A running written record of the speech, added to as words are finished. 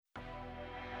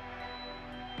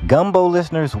Gumbo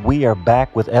listeners, we are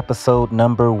back with episode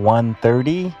number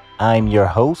 130. I'm your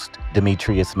host,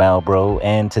 Demetrius Malbro,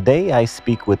 and today I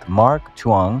speak with Mark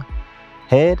Chuang,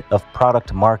 head of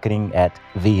product marketing at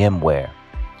VMware.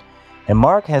 And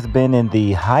Mark has been in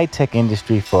the high-tech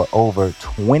industry for over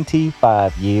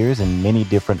 25 years in many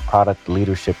different product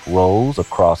leadership roles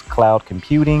across cloud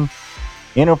computing,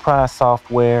 enterprise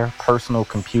software, personal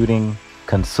computing,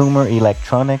 consumer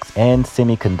electronics, and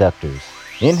semiconductors.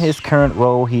 In his current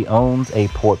role, he owns a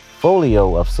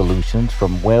portfolio of solutions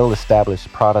from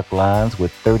well-established product lines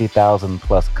with 30,000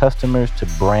 plus customers to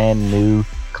brand new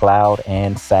cloud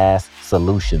and SaaS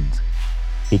solutions.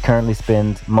 He currently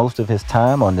spends most of his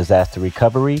time on disaster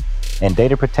recovery and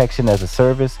data protection as a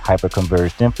service,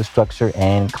 hyperconverged infrastructure,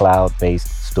 and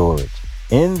cloud-based storage.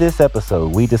 In this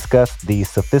episode, we discuss the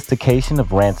sophistication of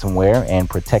ransomware and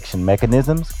protection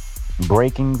mechanisms,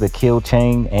 breaking the kill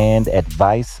chain, and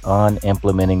advice on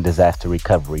implementing disaster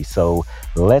recovery. So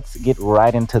let's get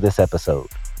right into this episode.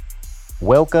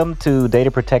 Welcome to Data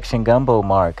Protection Gumbo,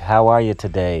 Mark. How are you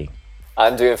today?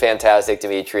 I'm doing fantastic,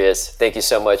 Demetrius. Thank you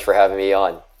so much for having me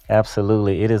on.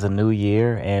 Absolutely. It is a new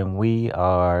year, and we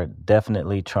are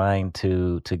definitely trying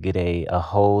to get a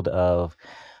hold of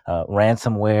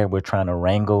ransomware. We're trying to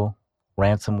wrangle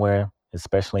ransomware,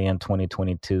 especially in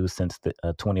 2022, since the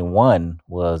 21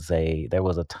 there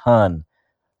was a ton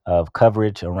of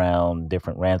coverage around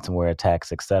different ransomware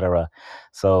attacks, etc.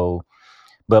 So,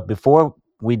 but before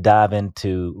we dive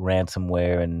into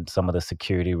ransomware and some of the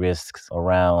security risks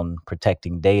around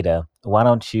protecting data, why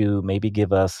don't you maybe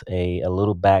give us a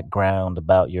little background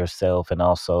about yourself and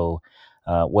also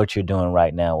what you're doing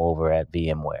right now over at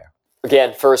VMware?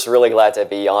 Again, first, really glad to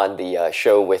be on the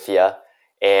show with you.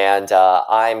 And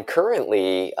I'm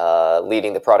currently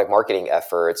leading the product marketing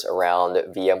efforts around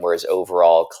VMware's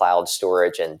overall cloud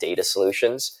storage and data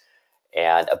solutions.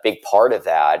 And a big part of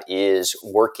that is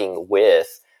working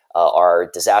with our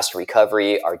disaster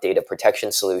recovery, our data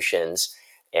protection solutions.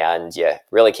 And you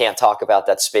really can't talk about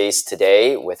that space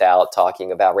today without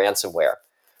talking about ransomware.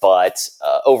 But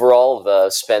overall,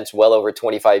 I've spent well over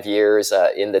 25 years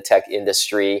in the tech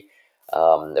industry.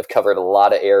 I've covered a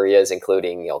lot of areas,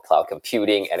 including cloud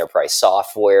computing, enterprise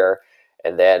software,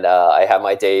 and then I have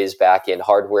my days back in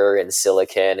hardware and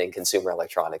silicon and consumer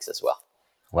electronics as well.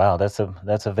 Wow, that's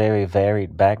a very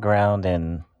varied background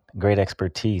and great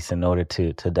expertise in order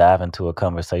to dive into a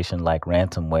conversation like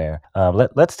ransomware.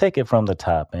 Let's take it from the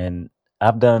top. And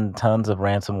I've done tons of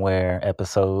ransomware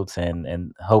episodes,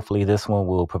 and hopefully this one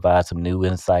will provide some new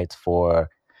insights for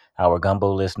our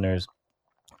Gumbo listeners.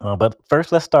 But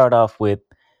first, let's start off with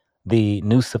the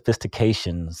new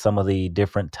sophistication, some of the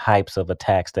different types of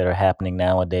attacks that are happening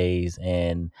nowadays.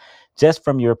 And just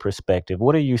from your perspective,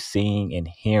 what are you seeing and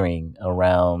hearing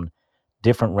around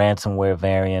different ransomware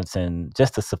variants and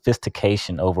just the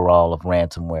sophistication overall of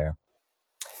ransomware?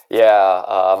 Yeah,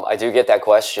 I do get that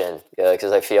question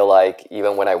because I feel like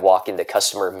even when I walk into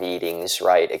customer meetings,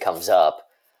 right, it comes up.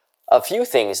 A few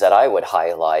things that I would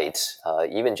highlight,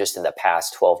 even just in the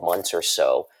past 12 months or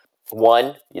so.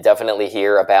 One, you definitely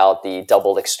hear about the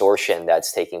double extortion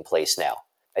that's taking place now.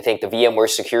 I think the VMware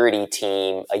security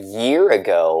team a year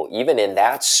ago, even in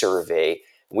that survey,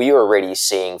 we were already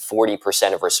seeing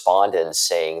 40% of respondents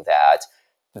saying that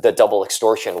the double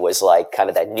extortion was like kind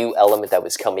of that new element that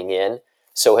was coming in.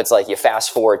 So it's like you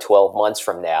fast forward 12 months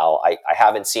from now, I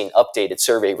haven't seen updated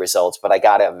survey results, but I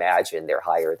got to imagine they're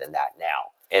higher than that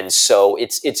now. And so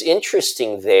it's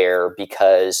interesting there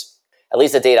because at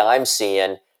least the data I'm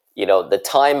seeing, the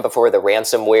time before the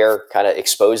ransomware kind of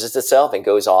exposes itself and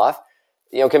goes off,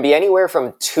 can be anywhere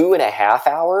from 2.5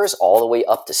 hours all the way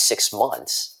up to 6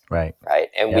 months. Right. Right.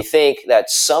 And Yep. we think that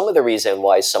some of the reason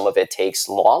why some of it takes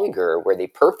longer, where they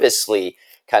purposely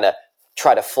kind of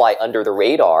try to fly under the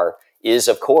radar, is,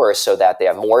 of course, so that they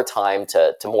have more time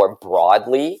to more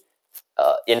broadly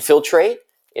infiltrate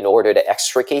in order to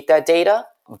extricate that data.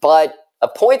 But a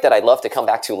point that I'd love to come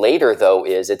back to later, though,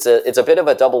 is it's a bit of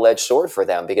a double-edged sword for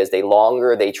them because the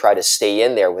longer they try to stay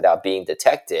in there without being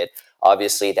detected,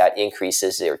 obviously that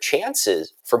increases their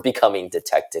chances for becoming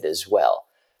detected as well.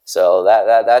 So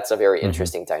that's a very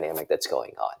interesting dynamic that's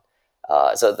going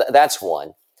on. So that's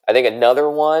one. I think another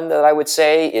one that I would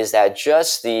say is that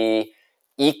just the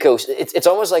it's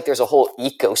almost like there's a whole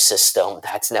ecosystem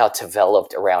that's now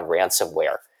developed around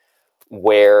ransomware,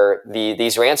 where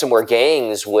these ransomware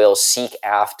gangs will seek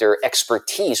after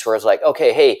expertise, where it's like,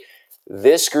 okay, hey,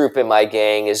 this group in my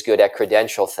gang is good at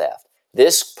credential theft.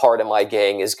 This part of my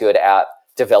gang is good at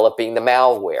developing the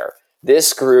malware.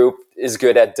 This group is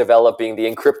good at developing the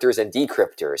encryptors and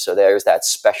decryptors. So there's that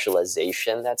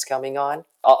specialization that's coming on.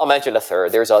 I'll mention a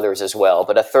third. There's others as well.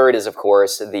 But a third is, of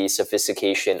course, the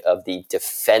sophistication of the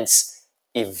defense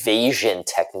evasion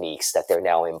techniques that they're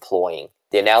now employing.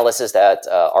 The analysis that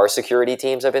our security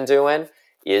teams have been doing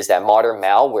is that modern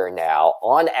malware now,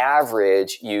 on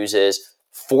average, uses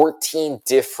 14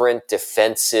 different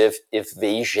defensive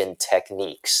evasion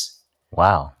techniques.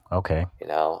 Wow. Okay.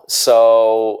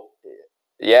 So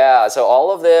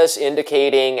all of this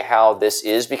indicating how this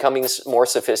is becoming more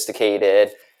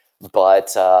sophisticated,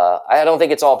 but I don't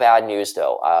think it's all bad news,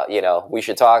 though. We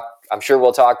should talk. I'm sure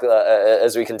we'll talk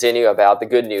as we continue about the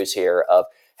good news here of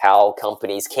how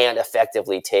companies can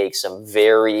effectively take some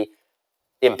very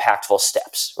impactful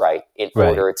steps, right, in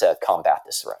order to combat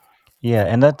this threat. Yeah,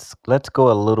 and let's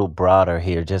go a little broader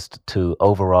here, just to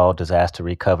overall disaster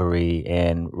recovery,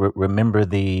 and remember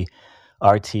the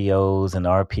RTOs and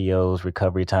RPOs,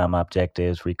 recovery time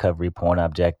objectives, recovery point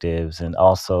objectives, and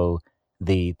also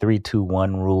the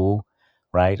 3-2-1 rule,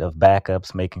 right, of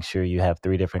backups, making sure you have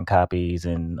 3 different copies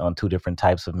and on 2 different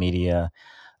types of media,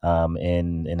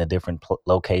 in a different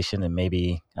location. And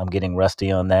maybe I'm getting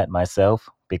rusty on that myself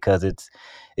because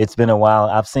it's been a while.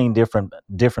 I've seen different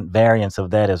variants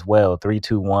of that as well.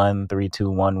 3-2-1,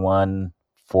 3-2-1-1,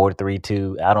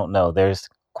 4-3-2. I don't know. There's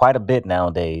quite a bit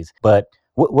nowadays. But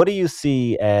what do you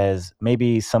see as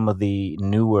maybe some of the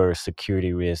newer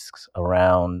security risks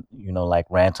around, like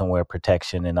ransomware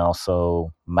protection and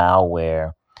also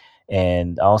malware,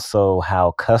 and also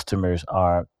how customers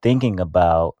are thinking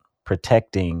about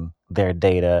protecting their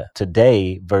data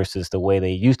today versus the way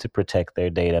they used to protect their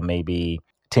data maybe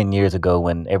 10 years ago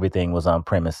when everything was on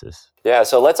premises? Yeah,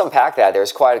 so let's unpack that.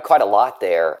 There's quite a lot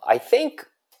there. I think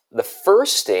the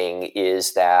first thing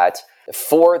is that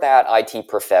for that IT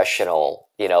professional,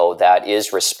 that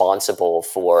is responsible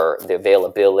for the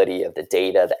availability of the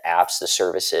data, the apps, the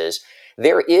services,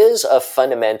 there is a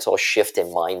fundamental shift in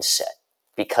mindset,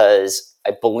 because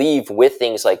I believe with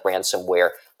things like ransomware,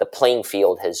 the playing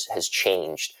field has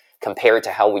changed compared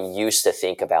to how we used to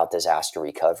think about disaster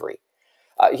recovery.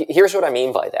 Here's what I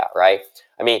mean by that, right?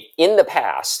 I mean, in the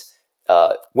past,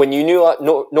 when you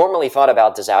normally thought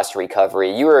about disaster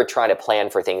recovery, you were trying to plan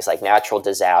for things like natural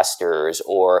disasters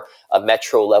or a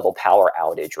metro level power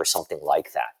outage or something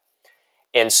like that.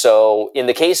 And so in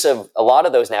the case of a lot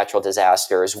of those natural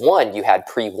disasters, one, you had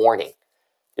pre-warning.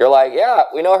 You're like, yeah,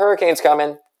 we know a hurricane's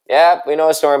coming. Yeah, we know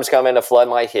a storm's coming, a flood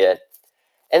might hit.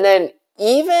 And then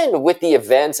even with the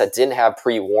events that didn't have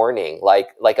pre-warning,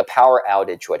 like a power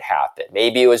outage would happen.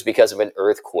 Maybe it was because of an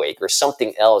earthquake or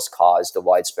something else caused a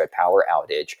widespread power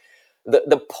outage.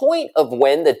 The point of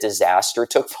when the disaster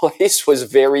took place was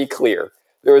very clear.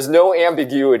 There was no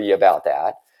ambiguity about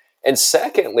that. And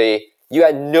secondly, you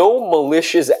had no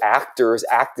malicious actors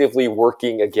actively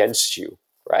working against you,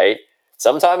 right?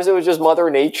 Sometimes it was just Mother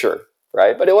Nature,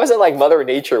 right? But it wasn't like Mother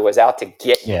Nature was out to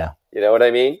get you. Yeah. You know what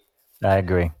I mean? I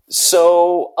agree.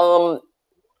 So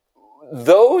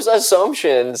those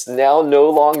assumptions now no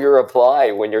longer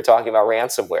apply when you're talking about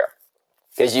ransomware,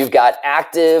 because you've got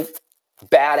active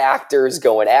bad actors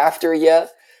going after you.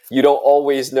 You don't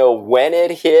always know when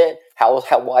it hit, how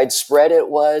widespread it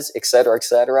was, et cetera, et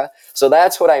cetera. So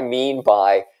that's what I mean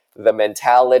by the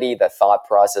mentality, the thought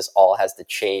process all has to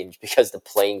change because the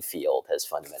playing field has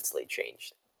fundamentally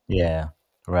changed. Yeah,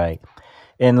 right.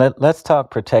 And let's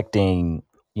talk protecting.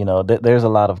 There's a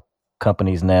lot of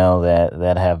companies now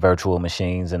that have virtual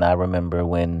machines, and I remember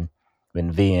when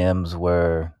VMs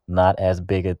were not as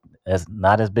big a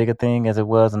thing as it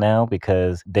was now,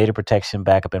 because data protection,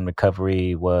 backup, and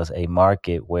recovery was a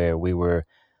market where we were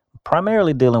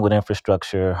primarily dealing with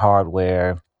infrastructure,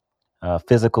 hardware,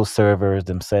 physical servers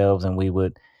themselves, and we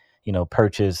would,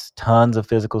 purchase tons of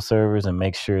physical servers and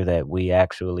make sure that we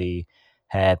actually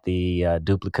had the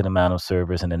duplicate amount of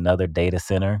servers in another data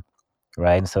center,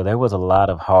 right? And so there was a lot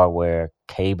of hardware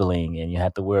cabling, and you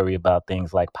had to worry about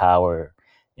things like power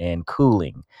and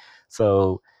cooling.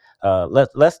 So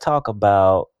let's talk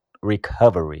about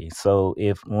recovery. So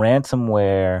if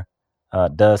ransomware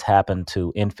does happen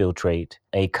to infiltrate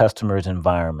a customer's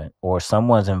environment or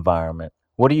someone's environment,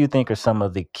 what do you think are some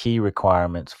of the key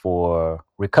requirements for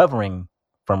recovering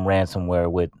from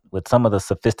ransomware with some of the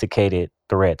sophisticated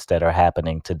threats that are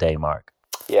happening today, Mark?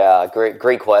 Yeah,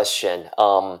 great question.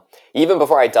 Even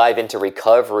before I dive into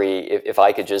recovery, if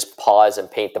I could just pause and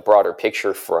paint the broader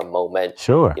picture for a moment.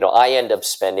 Sure. I end up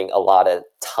spending a lot of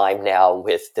time now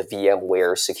with the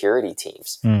VMware security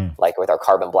teams, like with our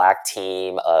Carbon Black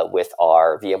team, with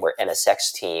our VMware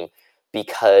NSX team,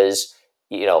 because,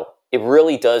 it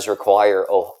really does require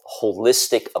a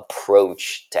holistic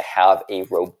approach to have a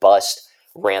robust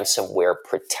ransomware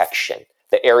protection.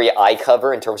 The area I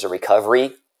cover in terms of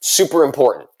recovery, super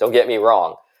important, don't get me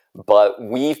wrong. But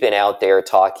we've been out there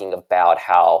talking about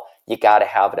how you got to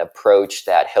have an approach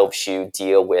that helps you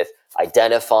deal with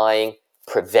identifying,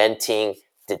 preventing,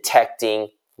 detecting,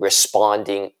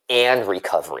 responding, and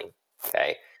recovering.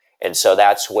 Okay. And so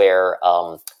that's where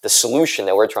the solution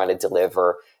that we're trying to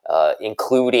deliver,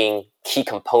 including key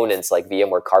components like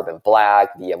VMware Carbon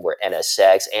Black, VMware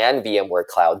NSX, and VMware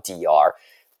Cloud DR,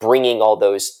 bringing all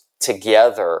those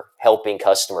together, helping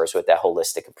customers with that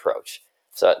holistic approach.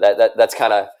 So that's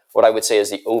kind of what I would say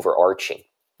is the overarching.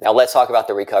 Now let's talk about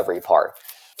the recovery part.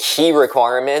 Key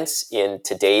requirements in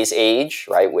today's age,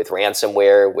 right, with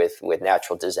ransomware, with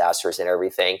natural disasters and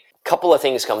everything. A couple of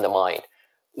things come to mind.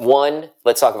 One,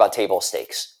 let's talk about table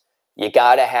stakes. You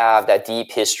got to have that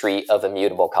deep history of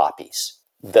immutable copies.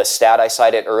 The stat I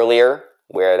cited earlier,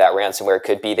 where that ransomware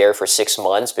could be there for 6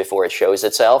 months before it shows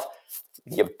itself,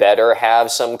 you better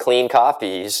have some clean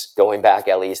copies going back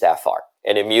at least that far.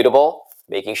 And immutable,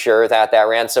 making sure that that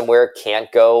ransomware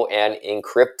can't go and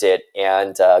encrypt it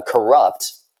and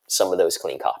corrupt some of those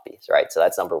clean copies, right? So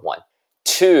that's number one.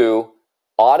 Two,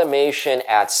 automation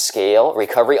at scale,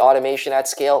 recovery automation at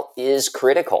scale is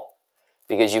critical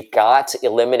because you've got to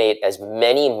eliminate as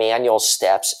many manual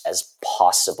steps as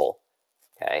possible,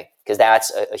 okay? Because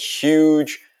that's a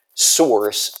huge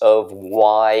source of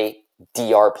why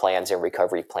DR plans and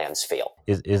recovery plans fail.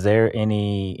 Is there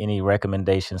any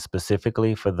recommendation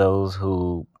specifically for those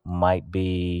who might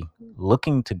be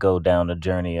looking to go down a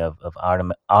journey of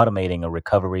automating a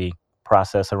recovery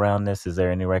process around this? Is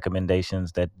there any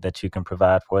recommendations that you can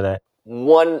provide for that?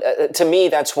 One, to me,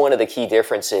 that's one of the key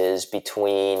differences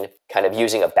between kind of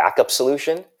using a backup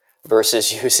solution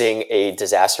versus using a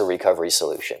disaster recovery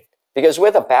solution. Because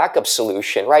with a backup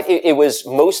solution, right, it was,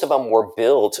 most of them were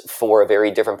built for a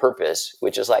very different purpose,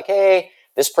 which is like, hey,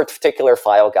 this particular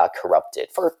file got corrupted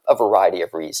for a variety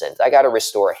of reasons. I got to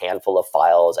restore a handful of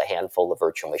files, a handful of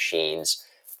virtual machines.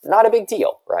 Not a big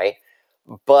deal, right?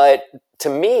 But to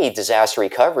me, disaster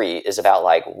recovery is about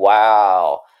like,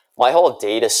 wow, my whole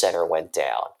data center went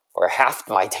down, or half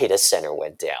my data center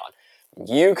went down.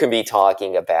 You can be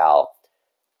talking about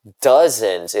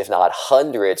dozens, if not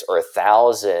hundreds or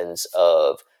thousands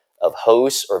of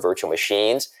hosts or virtual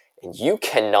machines, and you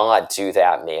cannot do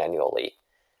that manually.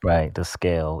 Right. The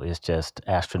scale is just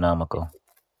astronomical.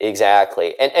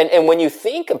 Exactly. And when you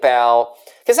think about,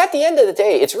 because at the end of the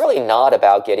day, it's really not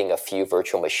about getting a few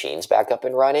virtual machines back up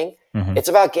and running. Mm-hmm. It's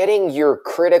about getting your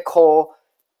critical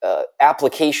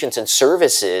applications and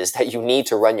services that you need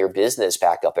to run your business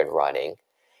back up and running.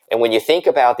 And when you think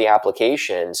about the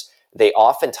applications, they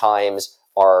oftentimes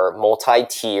are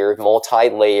multi-tiered,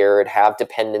 multi-layered, have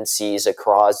dependencies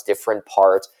across different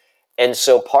parts. And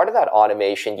so part of that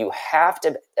automation, you have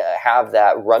to have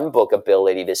that runbook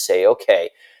ability to say, okay,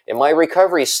 in my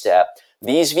recovery step,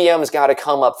 these VMs got to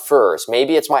come up first.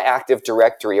 Maybe it's my Active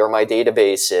Directory or my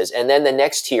databases, and then the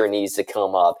next tier needs to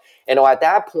come up. And at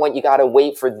that point, you got to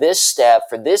wait for this step,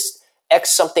 for this X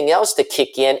something else to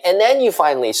kick in, and then you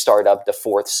finally start up the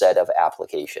fourth set of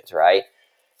applications, right?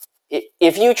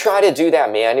 If you try to do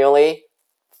that manually,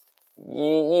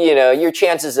 you know, your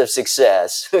chances of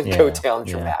success go down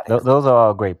dramatically. Those are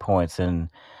all great points, and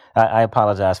I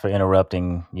apologize for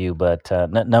interrupting you, but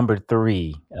number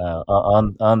three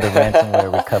on the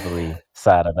ransomware recovery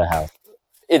side of the house.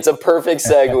 It's a perfect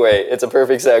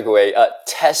segue.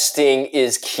 Testing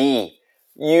is key.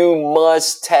 You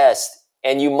must test,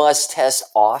 and you must test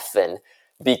often,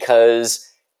 because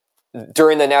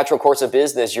during the natural course of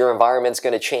business, your environment's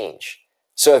going to change.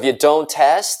 So if you don't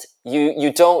test,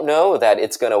 you don't know that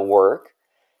it's going to work.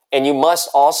 And you must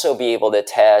also be able to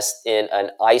test in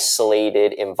an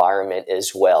isolated environment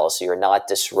as well, so you're not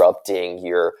disrupting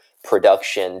your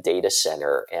production data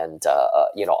center and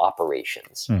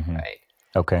operations. Mm-hmm. Right?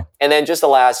 Okay. And then just the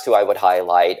last two I would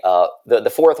highlight.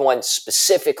 The fourth one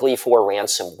specifically for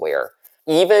ransomware.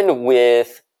 Even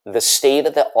with the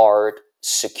state-of-the-art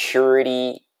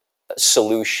security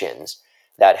solutions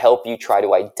that help you try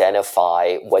to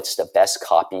identify what's the best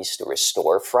copies to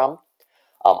restore from,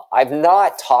 I've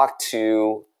not talked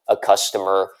to a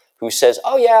customer who says,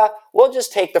 oh yeah, we'll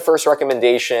just take the first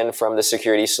recommendation from the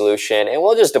security solution and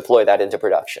we'll just deploy that into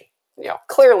production. You know,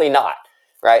 clearly not,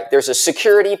 right? There's a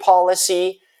security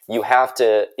policy. You have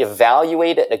to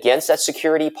evaluate it against that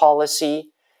security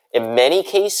policy. In many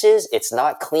cases, it's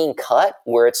not clean cut,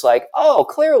 where it's like, oh,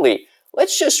 clearly,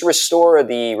 let's just restore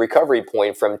the recovery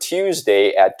point from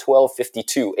Tuesday at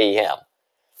 12:52 a.m.,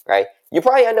 right? you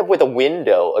probably end up with a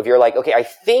window of you're like, okay, I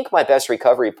think my best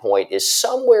recovery point is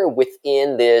somewhere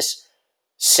within this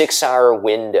 6-hour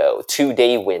window,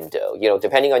 2-day window,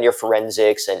 depending on your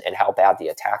forensics and how bad the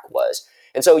attack was.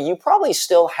 And so you probably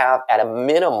still have, at a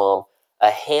minimum, a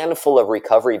handful of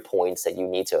recovery points that you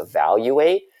need to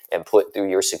evaluate and put through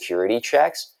your security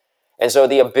checks. And so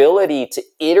the ability to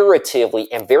iteratively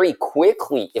and very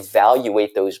quickly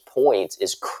evaluate those points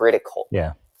is critical.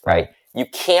 Yeah. Right? You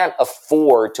can't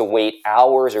afford to wait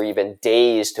hours or even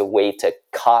days to wait to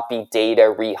copy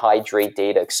data, rehydrate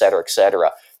data, et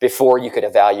cetera, before you could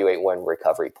evaluate one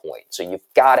recovery point. So you've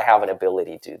got to have an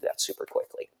ability to do that super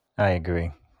quickly. I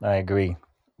agree.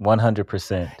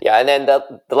 100%. Yeah. And then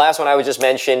the last one I would just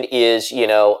mention is,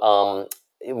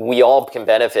 we all can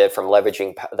benefit from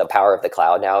leveraging the power of the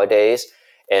cloud nowadays.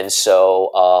 And so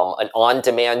an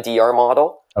on-demand DR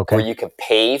model, where you can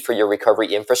pay for your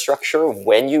recovery infrastructure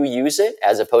when you use it,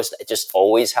 as opposed to just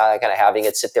always kind of having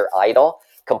it sit there idle,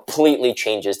 completely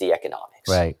changes the economics.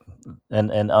 Right.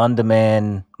 An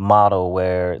on-demand model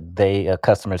where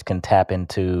customers can tap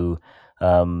into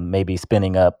maybe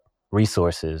spinning up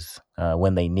resources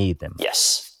when they need them.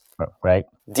 Yes. Right.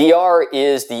 DR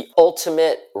is the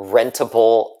ultimate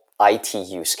rentable IT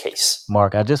use case.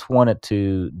 Mark, I just wanted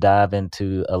to dive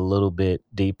into a little bit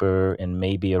deeper and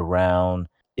maybe around,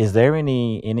 is there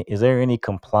any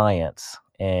compliance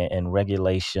and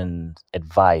regulation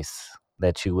advice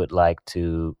that you would like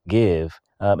to give?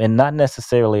 And not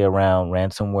necessarily around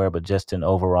ransomware, but just in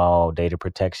overall data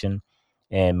protection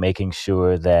and making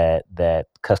sure that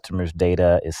customers'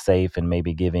 data is safe, and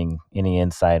maybe giving any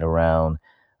insight around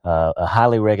a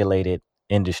highly regulated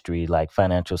industry like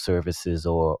financial services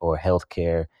or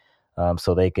healthcare,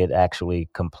 so they could actually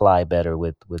comply better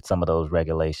with some of those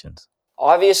regulations.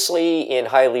 Obviously, in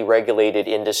highly regulated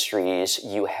industries,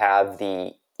 you have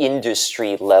the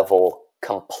industry level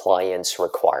compliance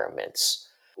requirements.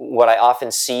 What I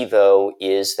often see, though,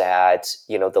 is that,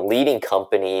 the leading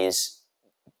companies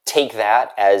take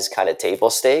that as kind of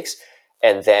table stakes,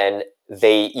 and then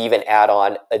they even add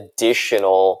on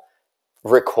additional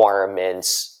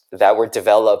requirements that were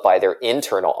developed by their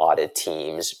internal audit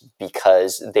teams,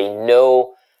 because they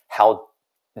know how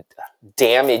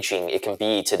damaging it can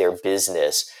be to their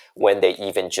business when they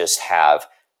even just have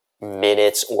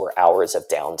minutes or hours of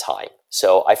downtime.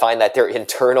 So I find that their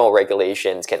internal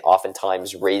regulations can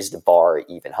oftentimes raise the bar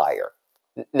even higher.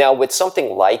 Now, with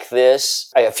something like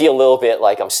this, I feel a little bit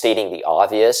like I'm stating the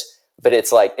obvious, but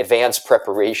it's like advanced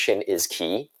preparation is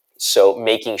key. So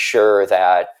making sure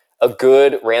that a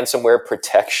good ransomware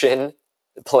protection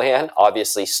plan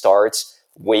obviously starts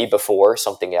way before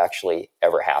something actually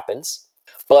ever happens.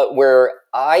 But where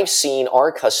I've seen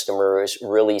our customers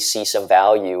really see some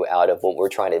value out of what we're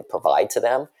trying to provide to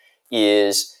them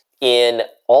is in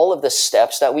all of the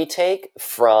steps that we take,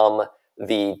 from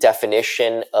the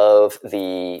definition of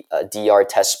the DR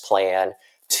test plan,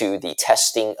 to the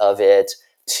testing of it,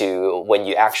 to when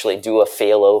you actually do a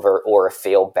failover or a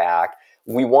failback.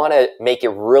 We want to make it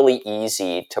really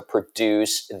easy to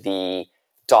produce the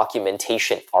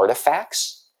documentation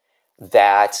artifacts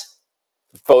that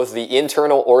both the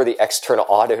internal or the external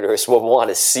auditors will want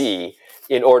to see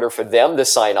in order for them to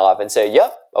sign off and say,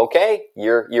 yep, okay,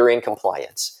 you're in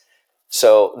compliance.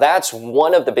 So that's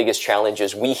one of the biggest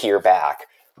challenges we hear back,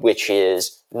 which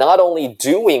is not only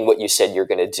doing what you said you're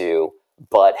going to do,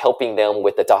 but helping them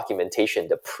with the documentation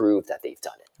to prove that they've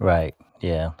done it. Right.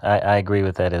 Yeah, I agree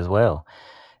with that as well.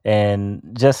 And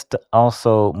just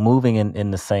also moving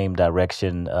in the same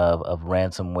direction of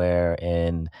ransomware,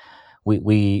 and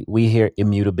we hear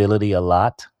immutability a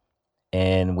lot,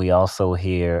 and we also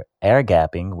hear air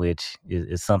gapping, which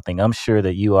is something I'm sure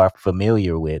that you are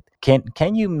familiar with.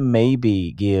 Can you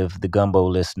maybe give the Gumbo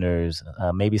listeners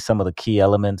maybe some of the key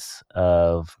elements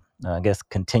of, I guess,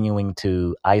 continuing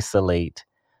to isolate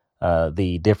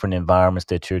the different environments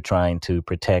that you're trying to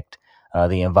protect,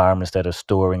 the environments that are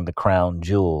storing the crown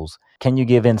jewels? Can you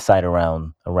give insight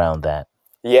around that?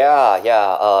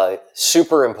 Yeah.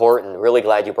 Super important. Really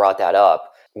glad you brought that up.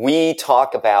 We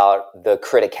talk about the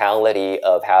criticality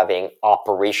of having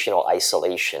operational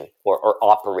isolation or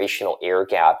operational air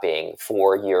gapping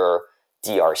for your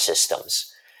DR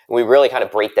systems. We really kind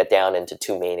of break that down into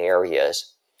two main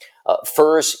areas.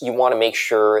 First, you want to make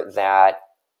sure that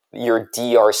your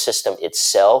DR system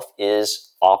itself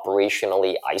is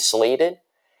operationally isolated.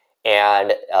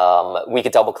 And we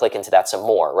could double click into that some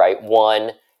more, right?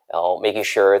 One, making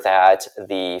sure that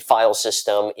the file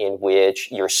system in which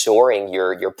you're storing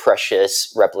your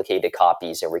precious replicated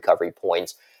copies and recovery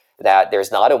points, that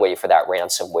there's not a way for that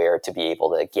ransomware to be able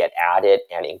to get at it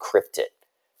and encrypt it,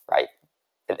 right?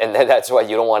 And that's why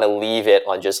you don't want to leave it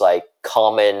on just like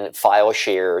common file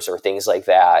shares or things like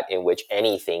that in which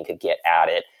anything could get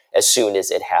added as soon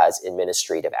as it has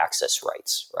administrative access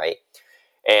rights, right?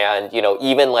 And,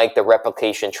 even like the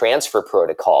replication transfer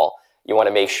protocol, you want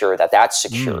to make sure that that's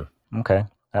secure. Okay.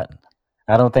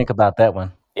 I don't think about that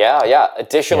one. Yeah.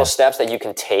 Additional steps that you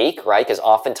can take, right? Because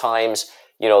oftentimes,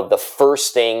 the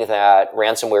first thing that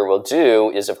ransomware will do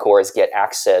is, of course, get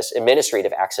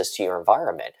administrative access to your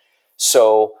environment.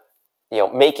 So,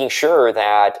 making sure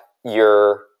that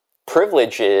your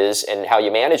privileges and how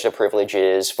you manage the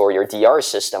privileges for your DR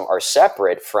system are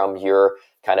separate from your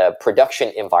kind of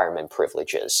production environment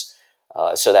privileges.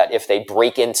 So that if they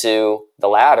break into the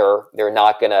latter, they're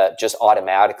not going to just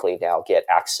automatically now get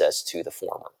access to the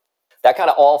former. That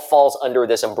kind of all falls under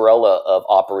this umbrella of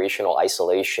operational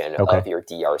isolation of your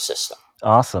DR system.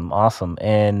 Awesome.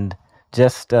 And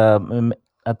just,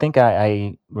 I think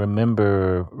I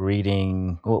remember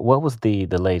reading, what was the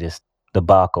latest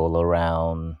debacle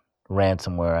around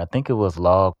ransomware? I think it was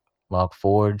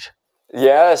Log4j.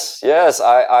 Yes.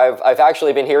 I've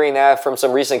actually been hearing that from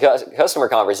some recent customer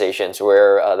conversations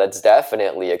where that's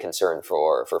definitely a concern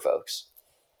for folks.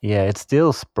 Yeah, it's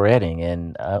still spreading,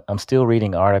 and I'm still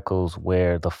reading articles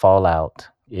where the fallout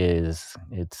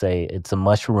it's a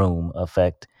mushroom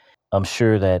effect. I'm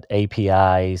sure that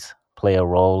APIs play a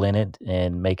role in it,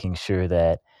 and making sure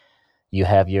that you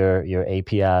have your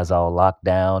APIs all locked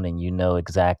down and you know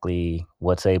exactly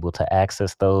what's able to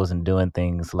access those, and doing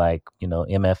things like,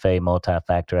 MFA,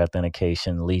 multi-factor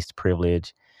authentication, least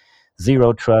privilege,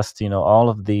 zero trust, all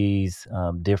of these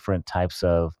different types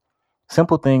of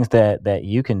simple things that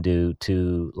you can do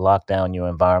to lock down your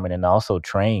environment, and also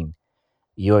train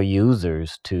your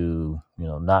users to,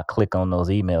 not click on those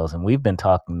emails. And we've been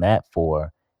talking that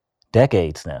for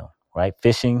decades now, right?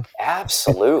 Phishing.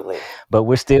 Absolutely. But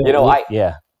we're still,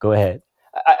 go ahead.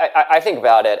 I think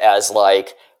about it as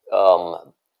like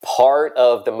part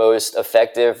of the most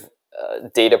effective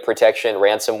data protection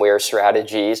ransomware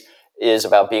strategies is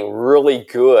about being really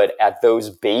good at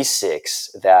those basics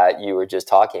that you were just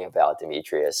talking about,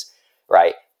 Demetrius,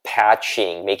 right?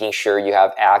 Patching, making sure you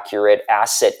have accurate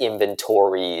asset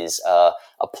inventories,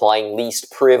 applying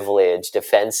least privilege,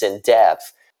 defense in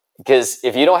depth. Because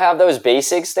if you don't have those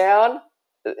basics down,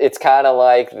 it's kind of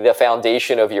like the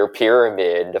foundation of your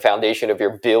pyramid, the foundation of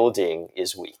your building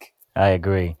is weak. I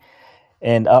agree.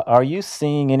 And are you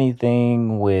seeing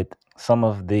anything with some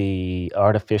of the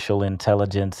artificial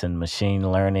intelligence and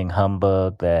machine learning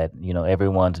humbug that,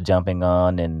 everyone's jumping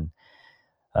on, and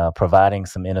providing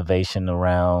some innovation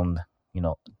around,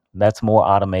 that's more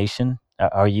automation?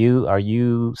 Are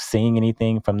you seeing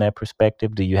anything from that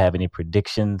perspective? Do you have any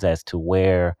predictions as to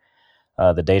where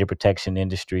the data protection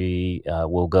industry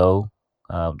will go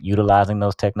utilizing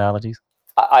those technologies?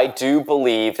 I do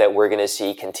believe that we're going to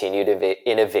see continued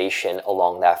innovation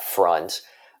along that front,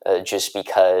 just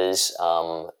because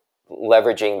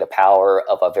leveraging the power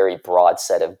of a very broad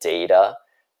set of data,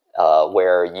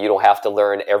 where you don't have to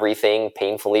learn everything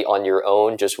painfully on your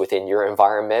own just within your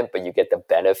environment, but you get the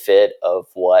benefit of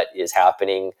what is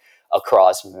happening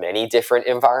across many different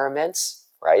environments,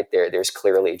 right? There's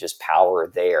clearly just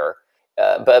power there.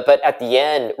 But at the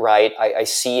end, right, I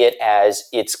see it as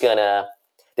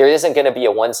there isn't going to be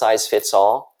a one size fits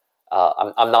all.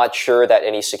 I'm not sure that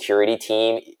any security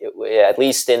team, at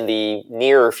least in the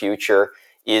near future,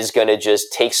 is going to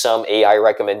just take some AI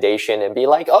recommendation and be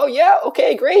like, oh yeah,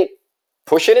 okay, great,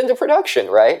 push it into production,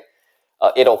 right?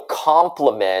 It'll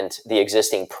complement the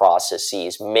existing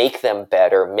processes, make them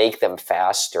better, make them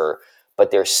faster,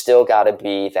 but there's still got to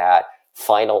be that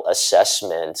final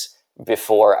assessment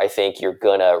before I think you're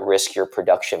going to risk your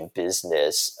production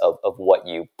business of what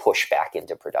you push back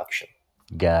into production.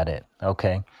 Got it.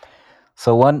 Okay.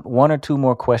 So one or two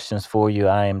more questions for you.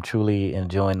 I am truly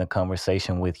enjoying the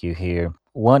conversation with you here.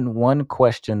 One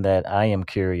question that I am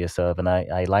curious of, and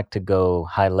I like to go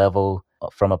high level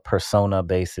from a persona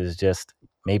basis, just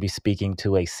maybe speaking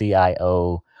to a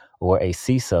CIO or a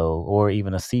CISO or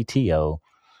even a CTO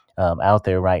out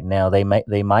there right now. They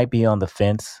might be on the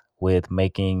fence with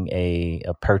making a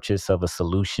purchase of a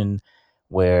solution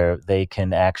where they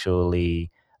can actually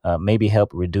maybe help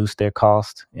reduce their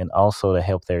cost, and also to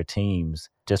help their teams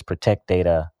just protect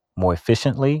data more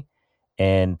efficiently,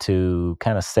 and to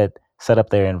kind of set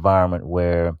up their environment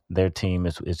where their team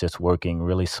is just working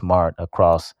really smart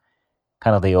across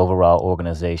kind of the overall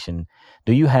organization.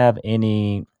 Do you have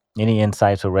any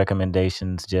insights or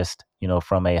recommendations, just,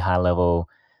 from a high level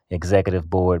executive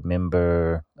board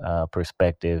member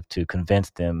perspective, to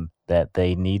convince them that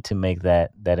they need to make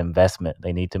that investment,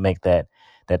 they need to make that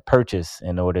purchase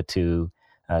in order to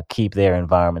keep their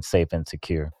environment safe and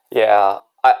secure? Yeah,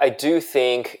 I do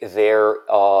think there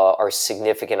are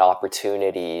significant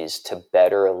opportunities to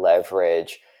better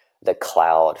leverage the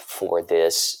cloud for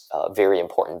this very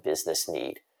important business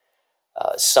need.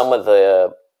 Some of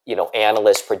the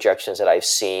analyst projections that I've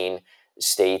seen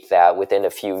state that within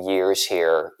a few years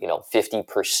here,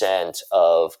 50%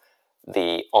 of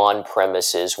the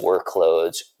on-premises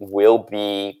workloads will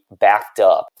be backed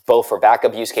up, both for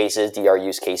backup use cases, DR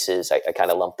use cases. I kind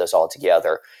of lump those all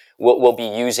together. We'll be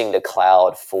using the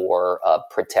cloud for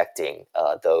protecting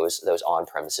those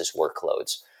on-premises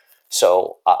workloads.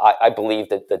 So I believe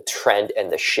that the trend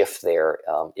and the shift there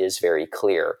is very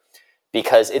clear,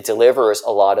 because it delivers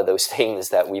a lot of those things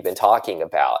that we've been talking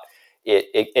about.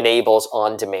 It enables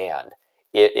on-demand.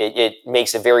 It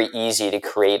makes it very easy to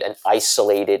create an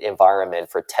isolated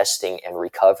environment for testing and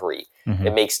recovery. Mm-hmm.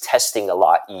 It makes testing a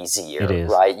lot easier, It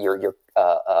is. right? Your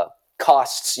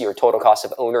costs, your total cost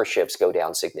of ownerships go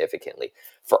down significantly.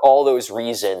 For all those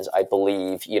reasons, I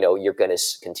believe you're going to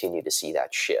continue to see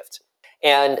that shift.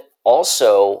 And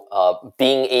also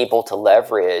being able to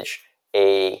leverage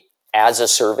a as a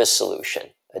service solution,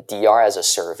 a DR as a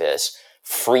service,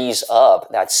 frees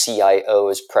up that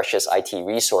CIO's precious IT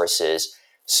resources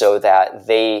so that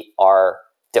they are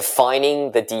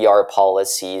defining the DR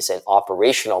policies and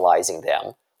operationalizing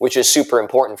them, which is super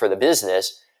important for the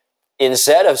business,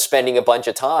 instead of spending a bunch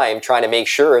of time trying to make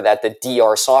sure that the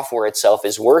DR software itself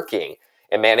is working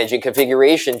and managing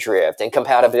configuration drift and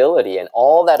compatibility and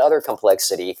all that other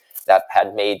complexity that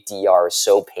had made DR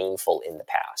so painful in the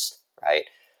past, right?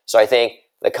 So I think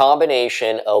the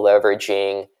combination of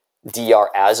leveraging DR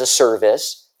as a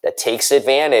service that takes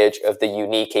advantage of the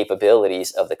unique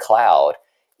capabilities of the cloud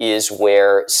is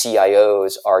where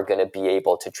CIOs are going to be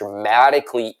able to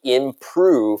dramatically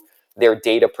improve their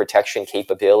data protection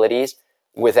capabilities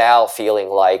without feeling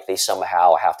like they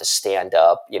somehow have to stand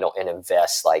up, and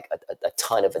invest like a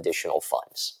ton of additional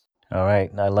funds. All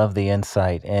right. I love the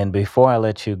insight. And before I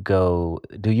let you go,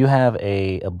 do you have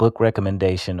a book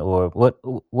recommendation, or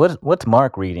what's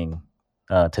Mark reading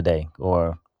today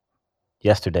or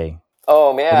yesterday?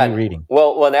 Oh What are man. you reading?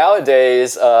 Well,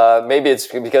 nowadays, maybe it's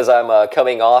because I'm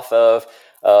coming off of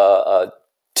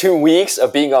 2 weeks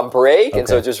of being on break, and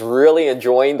so Okay. just really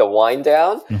enjoying the wind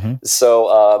down. Mm-hmm.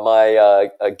 So my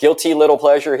guilty little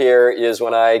pleasure here is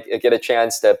when I get a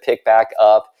chance to pick back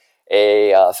up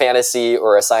a fantasy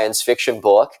or a science fiction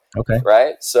book. Okay.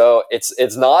 Right? So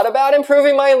it's not about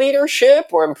improving my leadership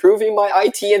or improving my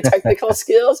IT and technical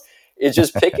skills. It's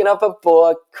just picking up a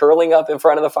book, curling up in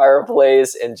front of the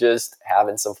fireplace, and just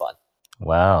having some fun.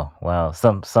 Wow.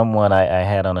 Someone I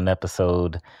had on an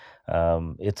episode,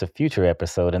 it's a future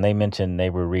episode, and they mentioned they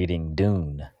were reading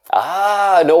Dune.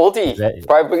 An oldie. Is that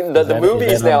Probably the is that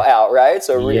movie's now on? out, right?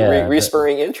 So Yeah,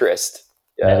 respurring interest.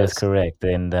 that is Yes. correct.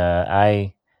 And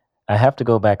I have to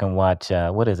go back and watch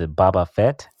what is it, Boba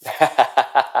Fett?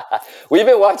 We've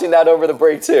been watching that over the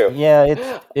break too.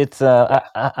 Yeah, it's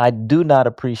I do not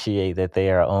appreciate that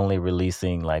they are only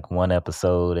releasing like one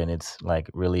episode and it's like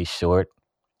really short,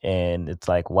 and it's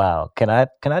like, wow, can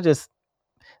I just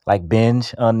like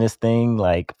binge on this thing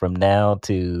like from now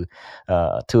to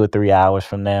 2 or 3 hours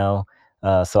from now?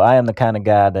 So I am the kind of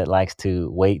guy that likes to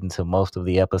wait until most of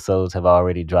the episodes have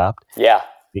already dropped, Yeah.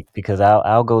 because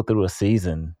I'll go through a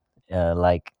season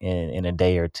like in a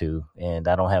day or two, and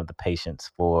I don't have the patience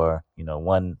for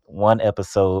one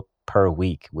episode per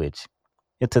week, which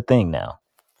it's a thing now.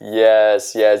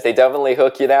 Yes, they definitely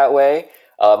hook you that way.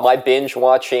 My binge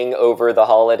watching over the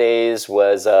holidays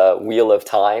was Wheel of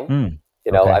Time. Hmm.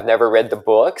 Okay. I've never read the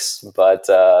books, but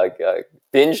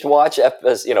binged watch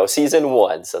season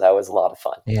 1, so that was a lot of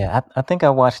fun. Yeah, I think I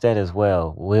watched that as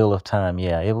well. Wheel of Time.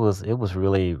 Yeah, it was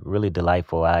really really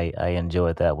delightful. I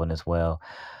enjoyed that one as well.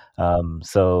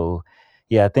 So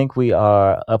yeah, I think we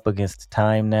are up against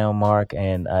time now, Mark,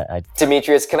 and I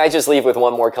Demetrius, can I just leave with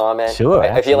one more comment? sure,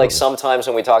 I feel like absolutely. sometimes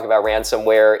when we talk about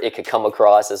ransomware, it could come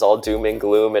across as all doom and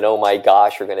gloom and, oh my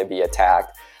gosh, we're going to be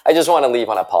attacked. I just want to leave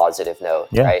on a positive note,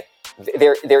 Yeah. right?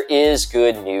 There is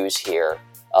good news here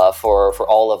for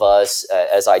all of us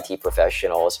as IT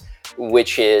professionals,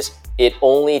 which is it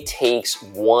only takes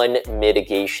one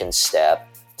mitigation step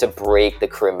to break the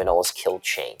criminal's kill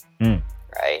chain, Mm.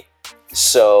 right?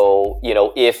 So,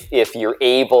 if you're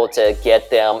able to get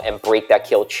them and break that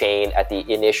kill chain at the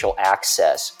initial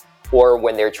access, or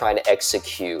when they're trying to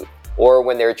execute, or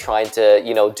when they're trying to,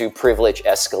 do privilege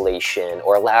escalation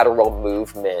or lateral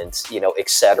movement,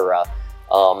 etc.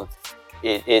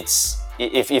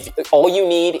 If all you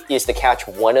need is to catch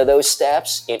one of those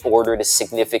steps in order to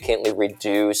significantly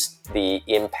reduce the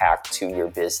impact to your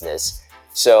business.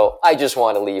 So I just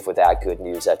want to leave with that good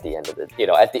news at the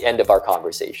end of our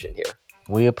conversation here.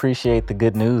 We appreciate the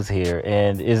good news here.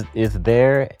 And is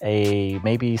there a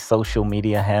maybe social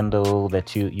media handle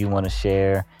that you want to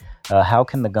share? How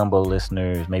can the Gumbo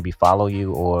listeners maybe follow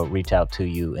you or reach out to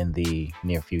you in the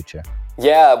near future?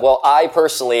 Yeah, well, I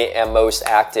personally am most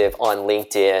active on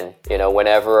LinkedIn.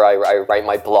 Whenever I write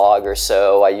my blog or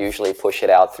so, I usually push it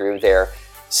out through there.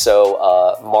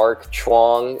 So Mark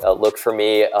Chuang, look for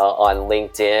me on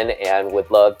LinkedIn, and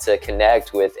would love to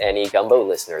connect with any Gumbo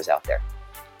listeners out there.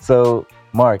 So,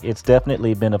 Mark, it's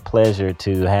definitely been a pleasure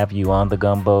to have you on the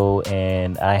Gumbo,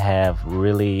 and I have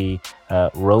really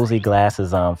rosy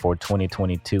glasses on for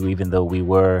 2022, even though we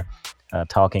were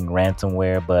talking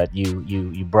ransomware, but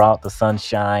you brought the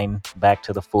sunshine back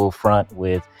to the full front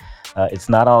with it's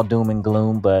not all doom and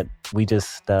gloom, but we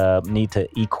just need to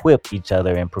equip each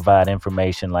other and provide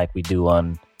information like we do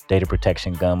on Data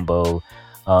Protection Gumbo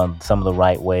on some of the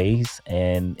right ways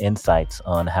and insights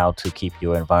on how to keep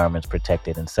your environments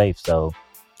protected and safe. So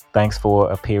thanks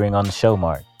for appearing on the show,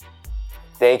 Mark.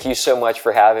 Thank you so much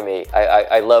for having me.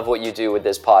 I love what you do with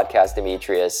this podcast,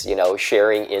 Demetrius,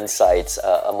 sharing insights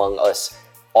among us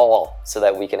all so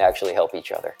that we can actually help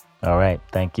each other. All right.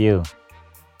 Thank you.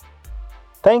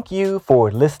 Thank you for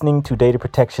listening to Data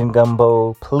Protection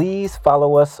Gumbo. Please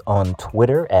follow us on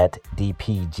Twitter at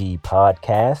DPG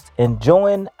Podcast and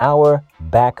join our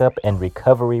Backup and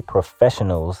Recovery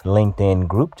Professionals LinkedIn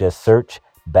group. Just search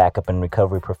Backup and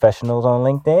Recovery Professionals on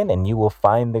LinkedIn and you will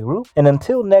find the group. And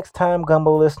until next time,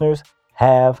 Gumbo listeners,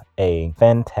 have a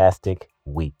fantastic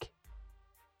week.